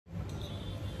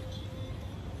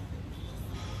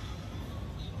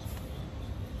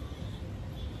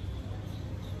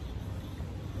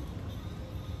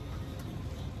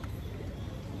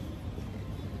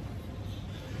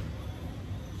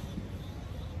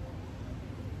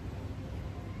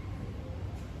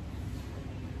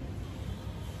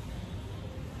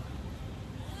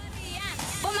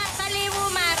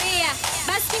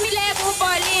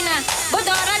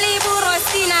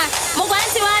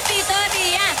Mugwansi wapi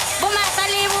Tobia, Bumata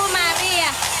libu Maria,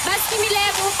 Baskimi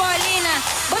lebu Paulina,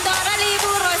 Budora libu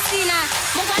Rosina,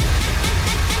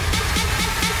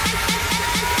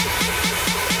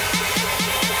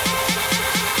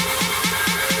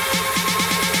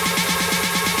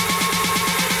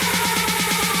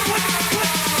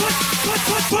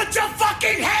 Put your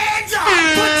fucking hands up!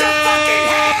 Put your fucking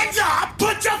hands up!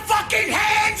 Put your fucking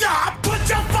hands up! Put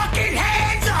your fucking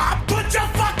hands up! Put your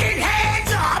fucking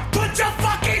hands up! Put your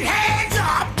fucking hands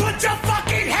up! Put your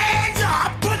fucking hands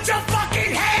up! Put your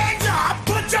fucking hands up!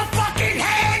 Put your fucking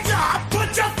hands up!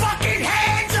 Put your fucking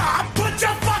hands up! Put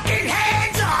your fucking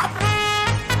hands up!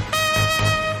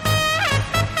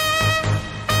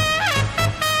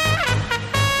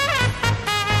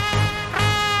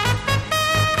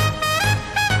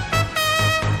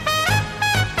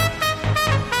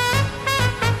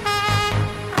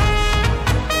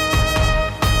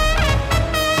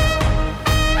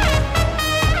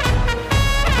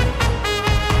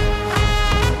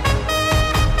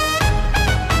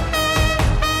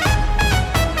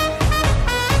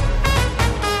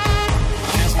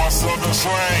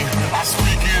 Slang, I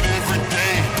speak it every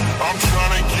day. I'm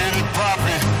trying to get it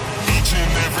poppin' each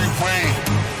and every way.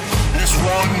 It's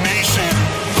one nation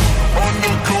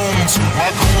under goons. My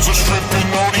goons are stripping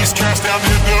all these cats down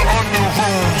in the under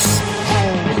rules.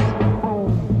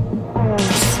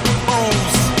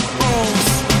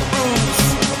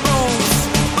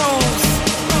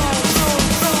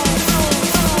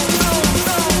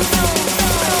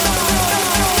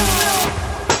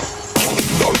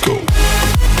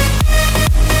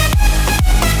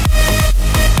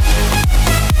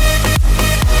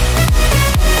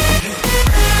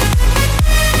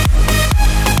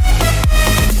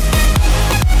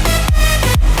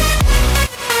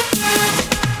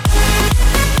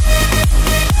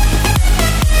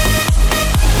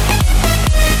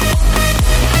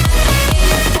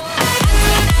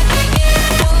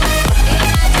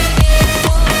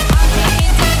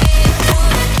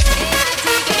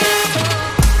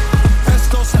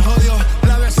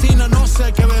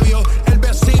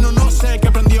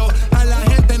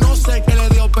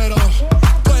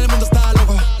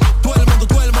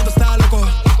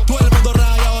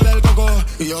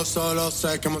 Solo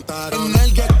sé que montaron en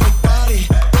el get party.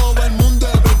 Todo el mundo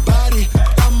everybody.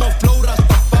 Estamos flow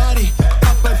Rastafari.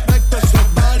 Está perfecto ese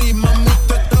body. Mami,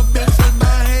 tú estás bien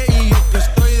salvaje y yo que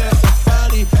estoy de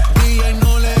safari. DJ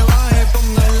no le baje,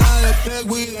 póngala de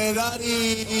Tego y de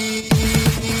Daddy.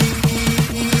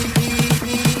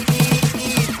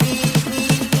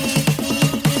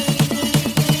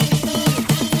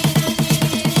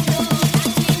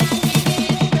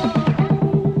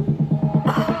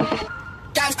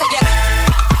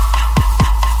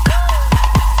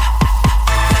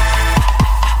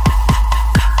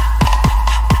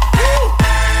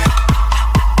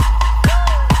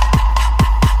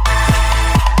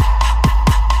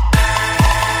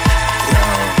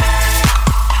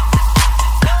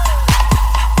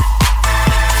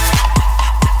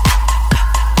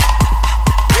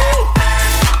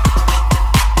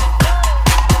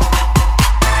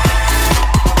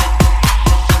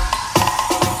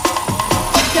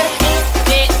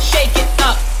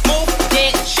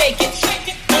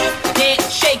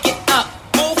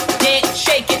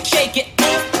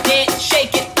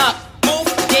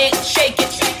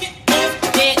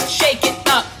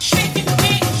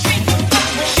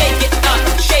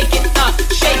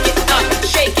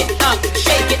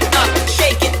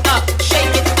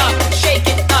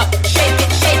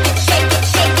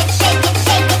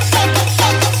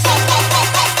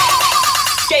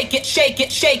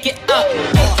 Shake it up.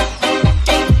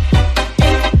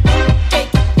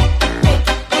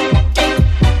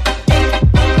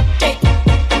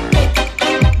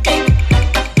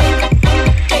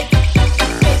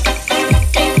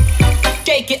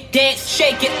 Shake it, dance,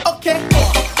 shake it, okay.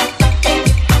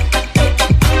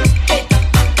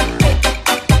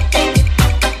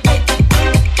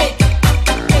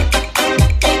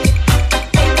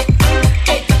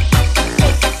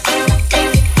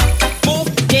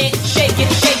 Shake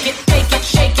it, shake it, shake it,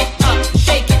 shake it.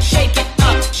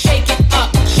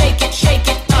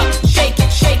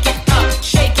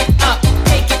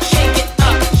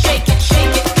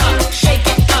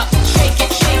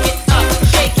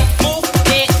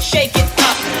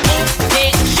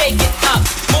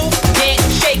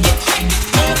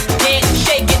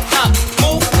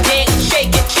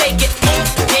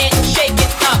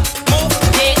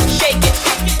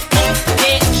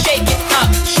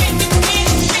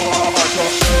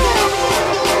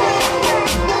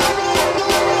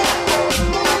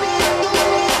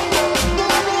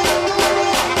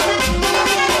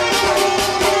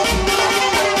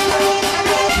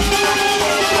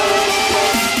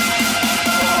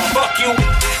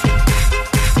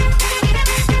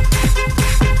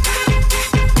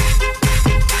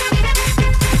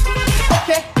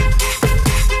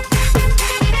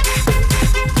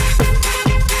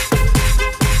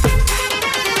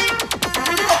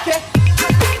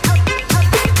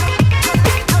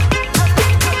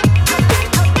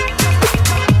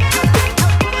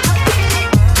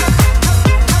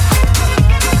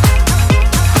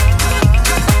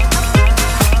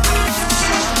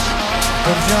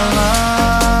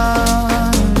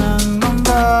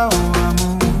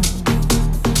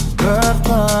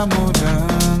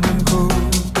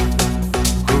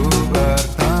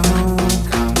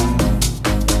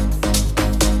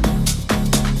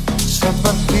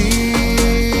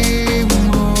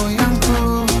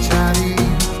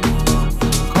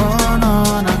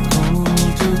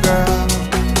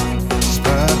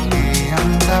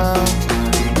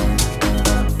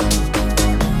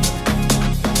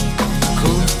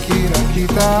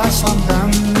 sondang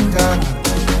negara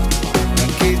dan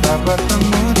kita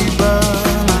bertemu di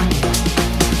Blanc.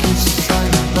 Kisah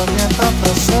yang ternyata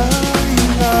tak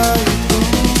seindah itu.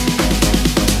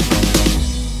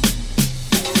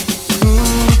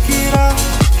 Kukira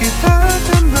kita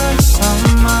akan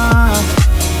bersama,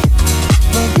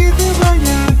 begitu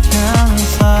banyak yang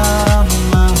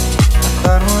sama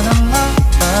antarmu dan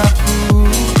aku.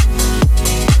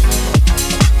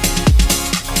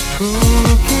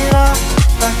 Kukira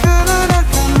takkan ada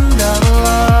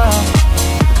kendala,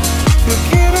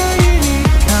 kukira ini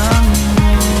kan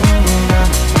mudah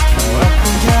kalau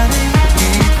aku jadi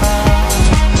pihak.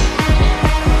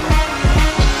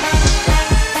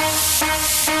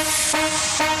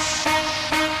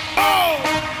 Oh,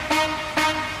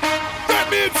 that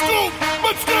means Clube.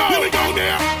 Let's go. Here we go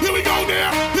now. Here we go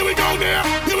now. Here we go now.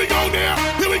 Here we go now.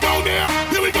 Here we go now.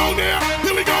 Here we go now.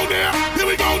 Here we go now. Here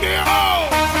we go now. Oh.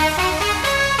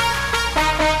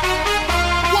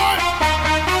 What?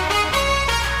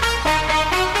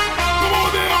 Come on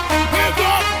now. Hands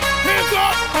up. Hands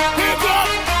up. Hands up.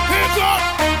 Hands up.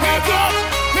 Hands up.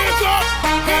 Hands up.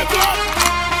 Hands up.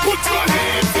 Put your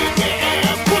hands in the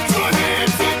air. Put your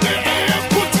hands in the air.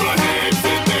 Put your hands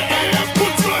in the air.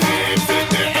 Put your hands in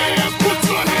the air. Put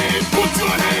your hands. Put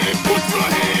your hands. Put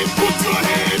your hands. Put your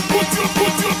hands.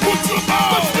 Put your. Oh.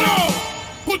 Let's go.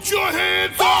 Put your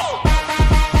hands up.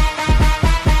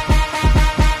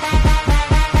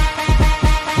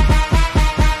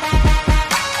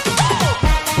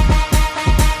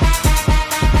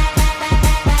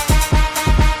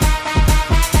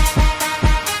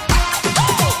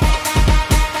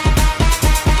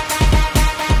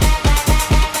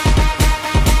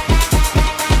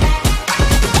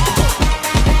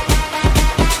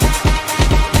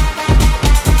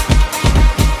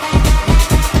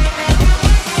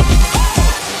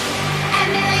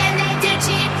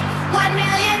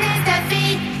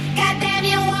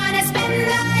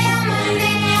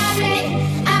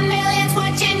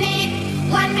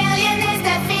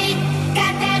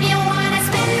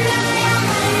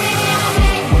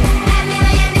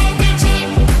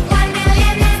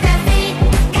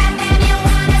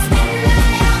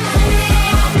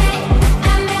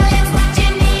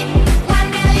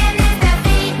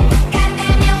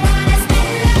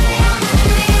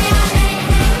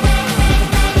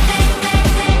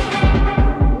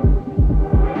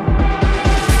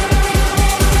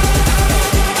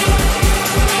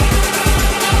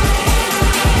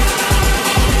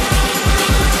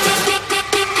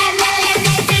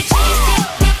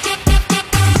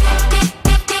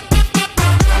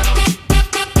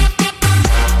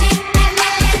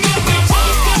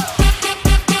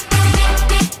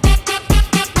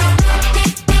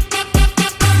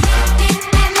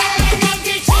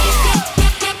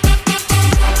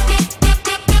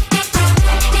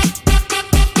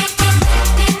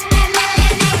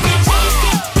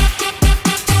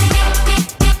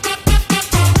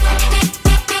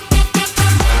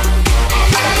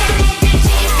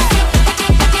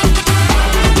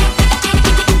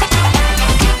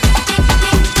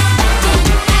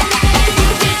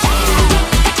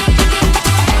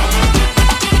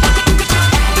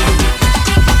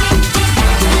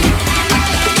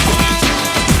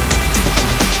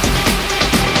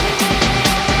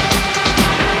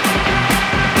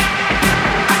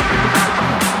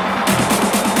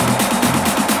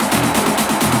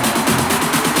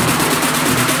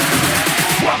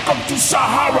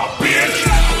 Sahara, bitch.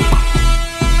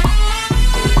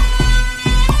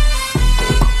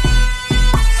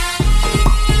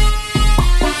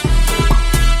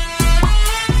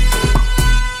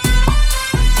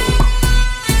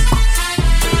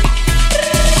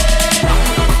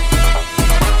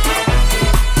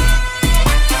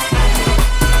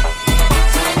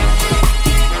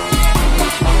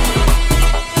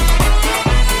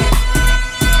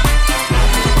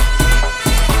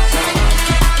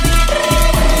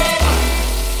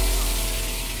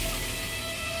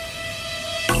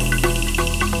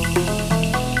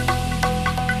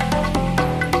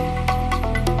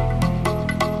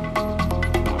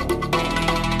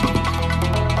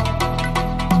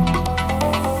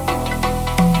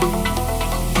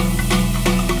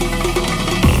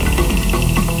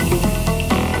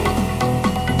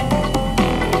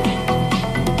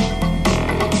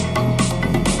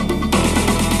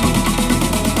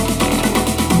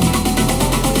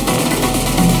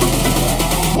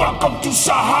 Welcome to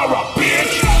Sahara,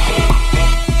 bitch.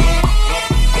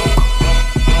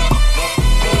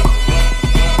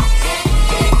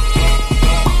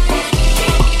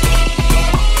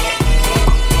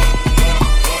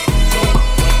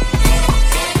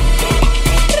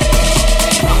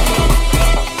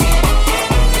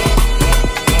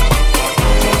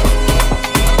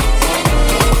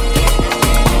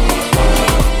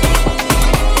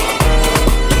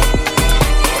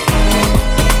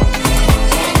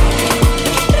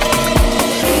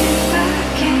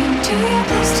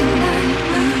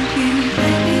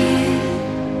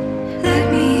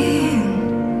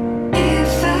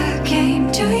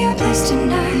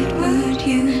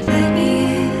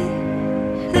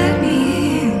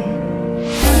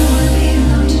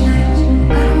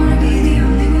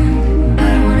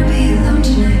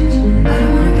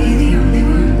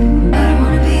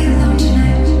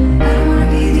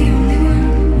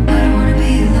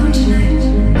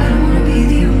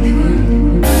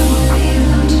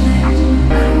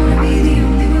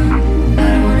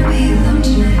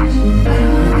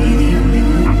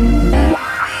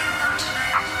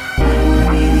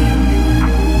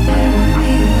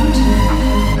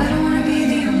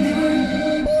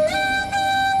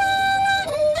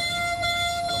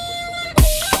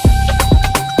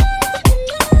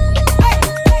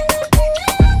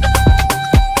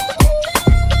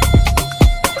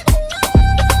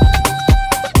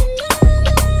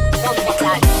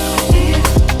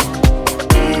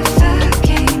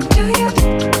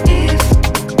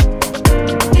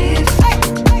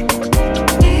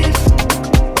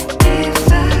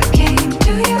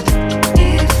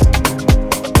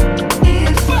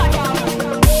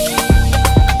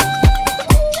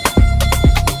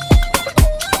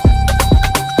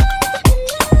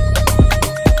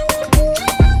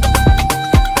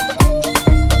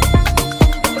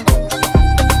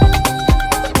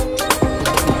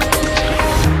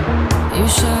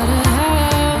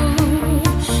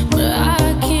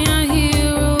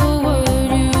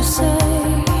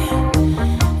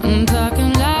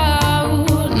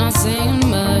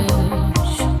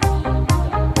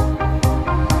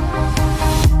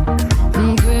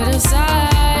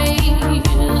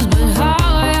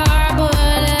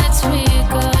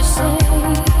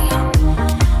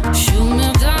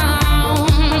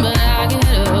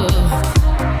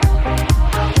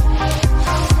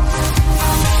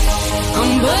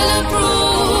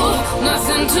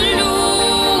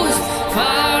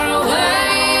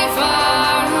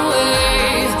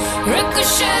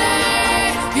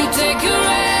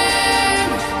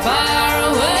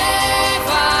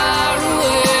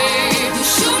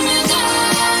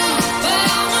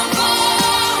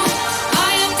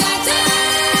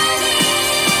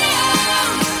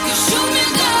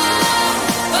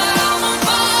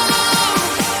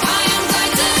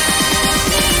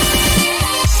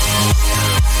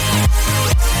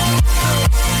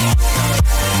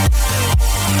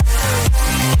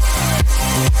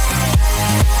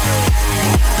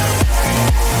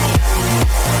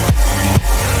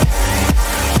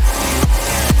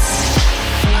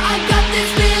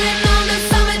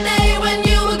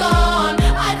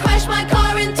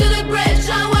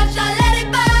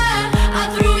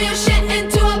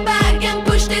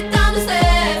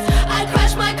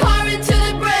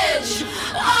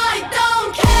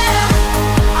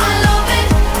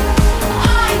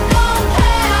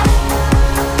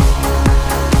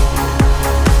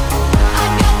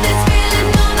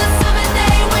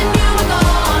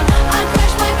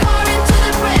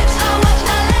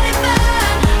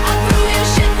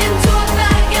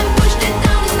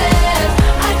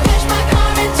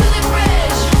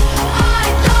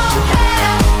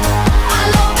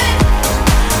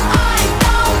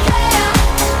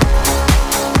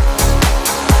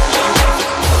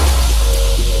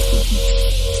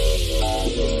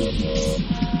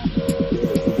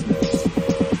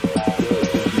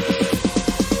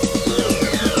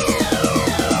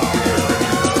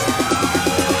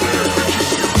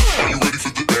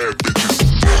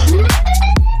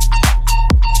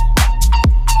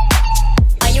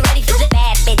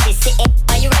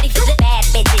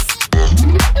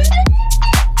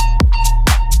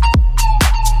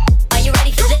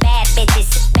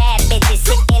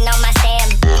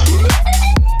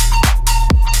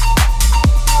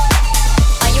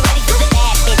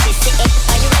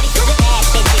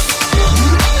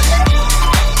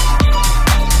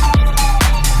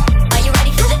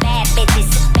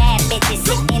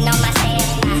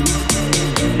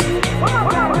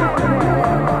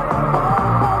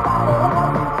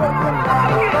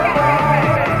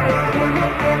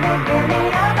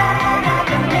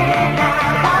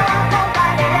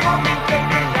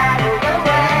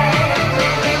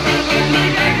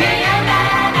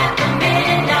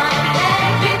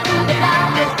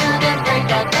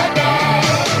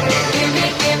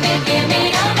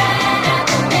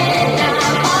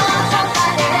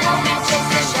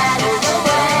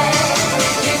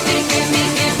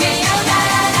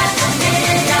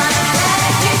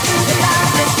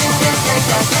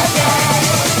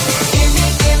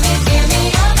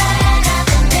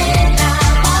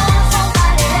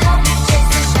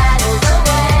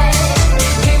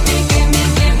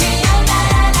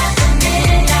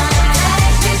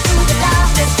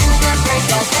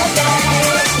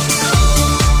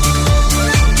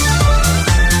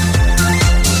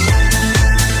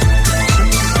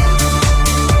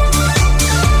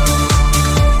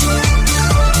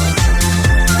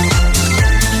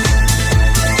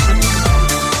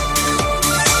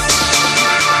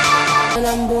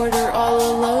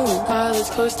 is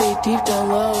close, stay deep down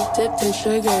low. Dipped in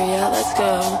sugar, yeah, let's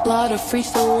go. Lot of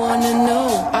freaks don't wanna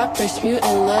know. I press mute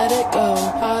and let it go.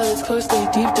 All is close, stay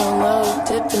deep down low.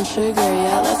 Dipped in sugar,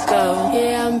 yeah, let's go.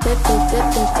 Yeah, I'm dipping,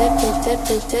 dipping, dipping,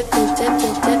 dipping, dipping,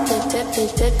 dipping, dipping,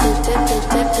 dipping, dipping,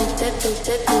 dipping, dipping,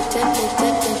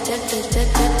 dipping, dipping, dipping, dipping,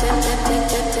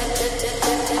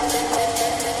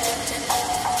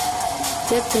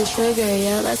 dipped in sugar,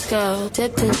 yeah, let's go.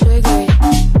 Dipped in sugar,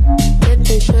 dipped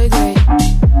in sugar,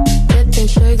 dipped in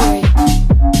sugar,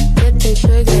 dipped in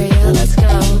sugar, yeah, let's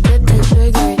go. Dipped in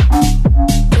sugar,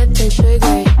 dipped in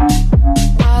sugar.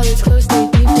 All is close, stay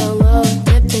deep down low.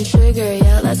 Dipped in sugar,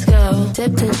 yeah, let's go.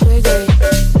 Dipped in sugar,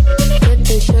 dipped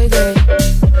in sugar,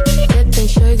 dipped in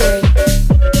sugar,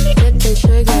 dipped in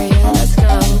sugar, yeah, let's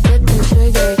go. Dipped in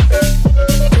sugar,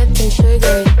 dipped in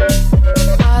sugar.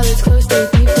 All is close, stay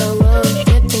deep down low.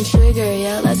 Dipped in sugar,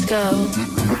 yeah, let's go.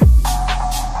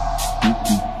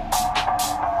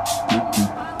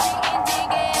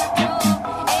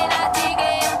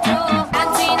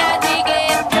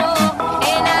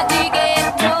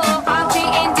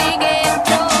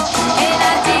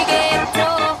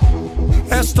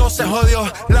 Se jodió,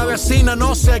 la vecina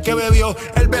no sé qué bebió,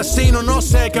 el vecino no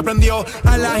sé qué prendió,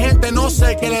 a la gente no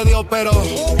sé qué le dio, pero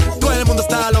todo el mundo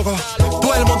está loco,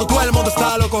 todo el mundo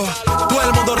está loco, todo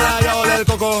el mundo rayado del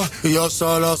coco, y yo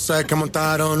solo sé que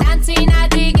montaron.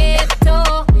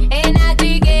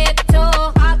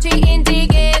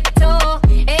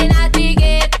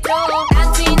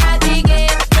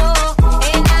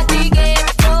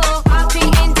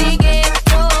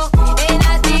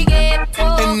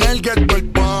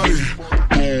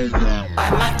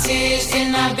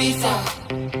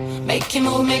 Make you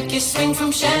move, make you swing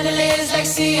from chandeliers like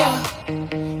Sia.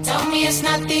 Tell me it's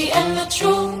not the end, the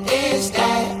truth is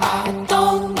that I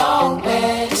don't know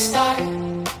where to start.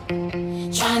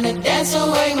 Trying to dance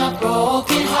away my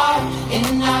broken heart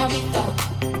in Ibiza.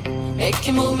 Make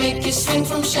you move, make you swing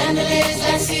from chandeliers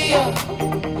like Sia.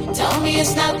 Tell me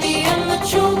it's not the end, the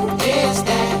truth is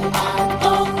that I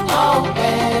don't know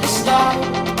where to start.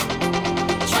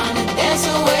 Trying to dance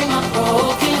away my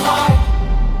broken heart.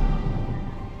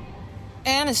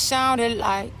 And it sounded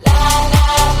like la la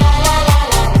la la la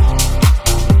la la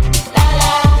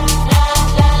la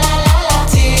la la la la.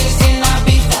 Tears in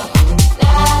Ibiza.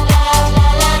 La la la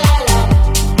la la la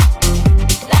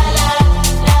la la la la la.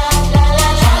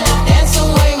 Trying to dance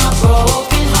away my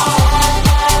broken heart.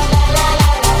 La la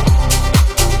la la la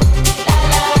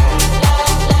la la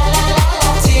la la la.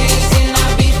 Tears in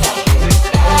Ibiza.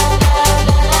 La la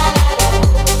la la la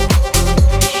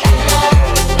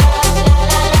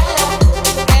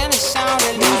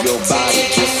Move your body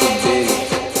just a bit.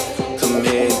 Come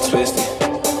here and twist it.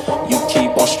 You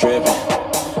keep on stripping,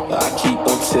 I keep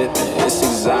on tipping. It's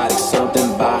exotic,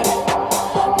 something body.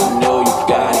 You know you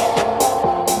got it,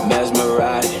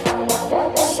 mesmerizing,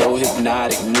 so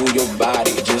hypnotic. Move your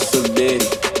body just a bit.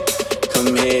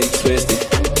 Come here and twist it.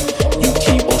 You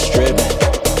keep on stripping,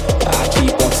 I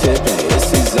keep on tipping.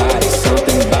 It's exotic,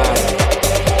 something body.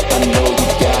 I know you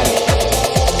got it,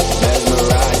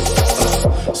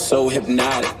 mesmerizing, so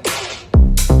hypnotic.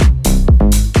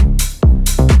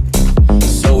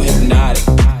 So hypnotic. So hypnotic.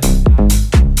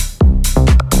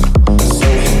 So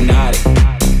hypnotic.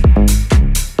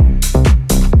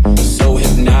 So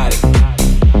hypnotic.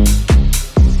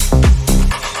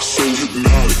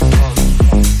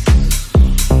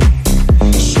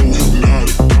 So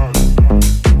hypnotic.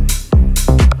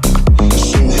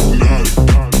 So hypnotic.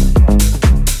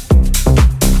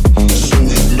 So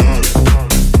hypnotic.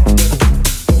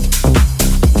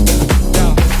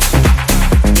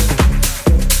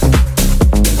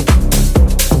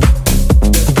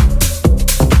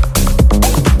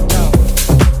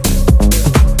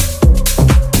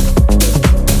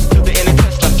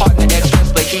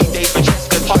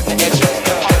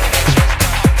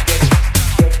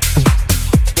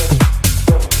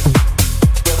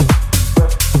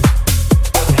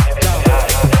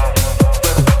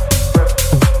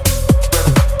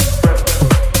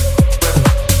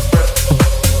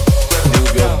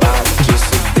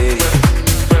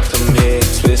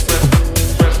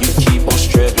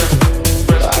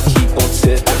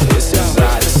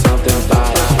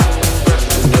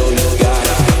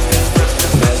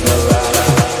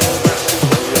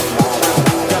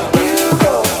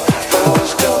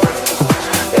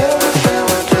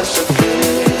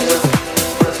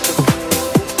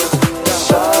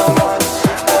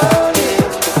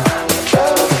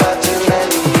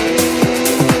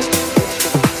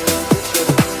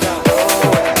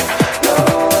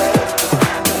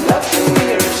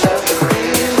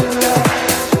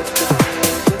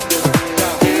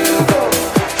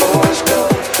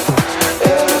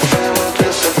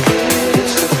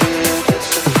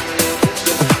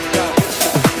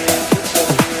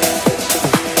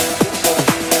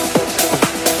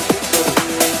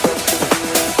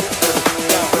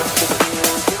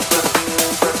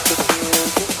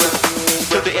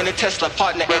 Tesla,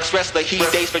 partner ex-wrestler. He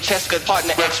dates for Cheska,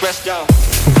 partner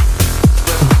ex-wrestler.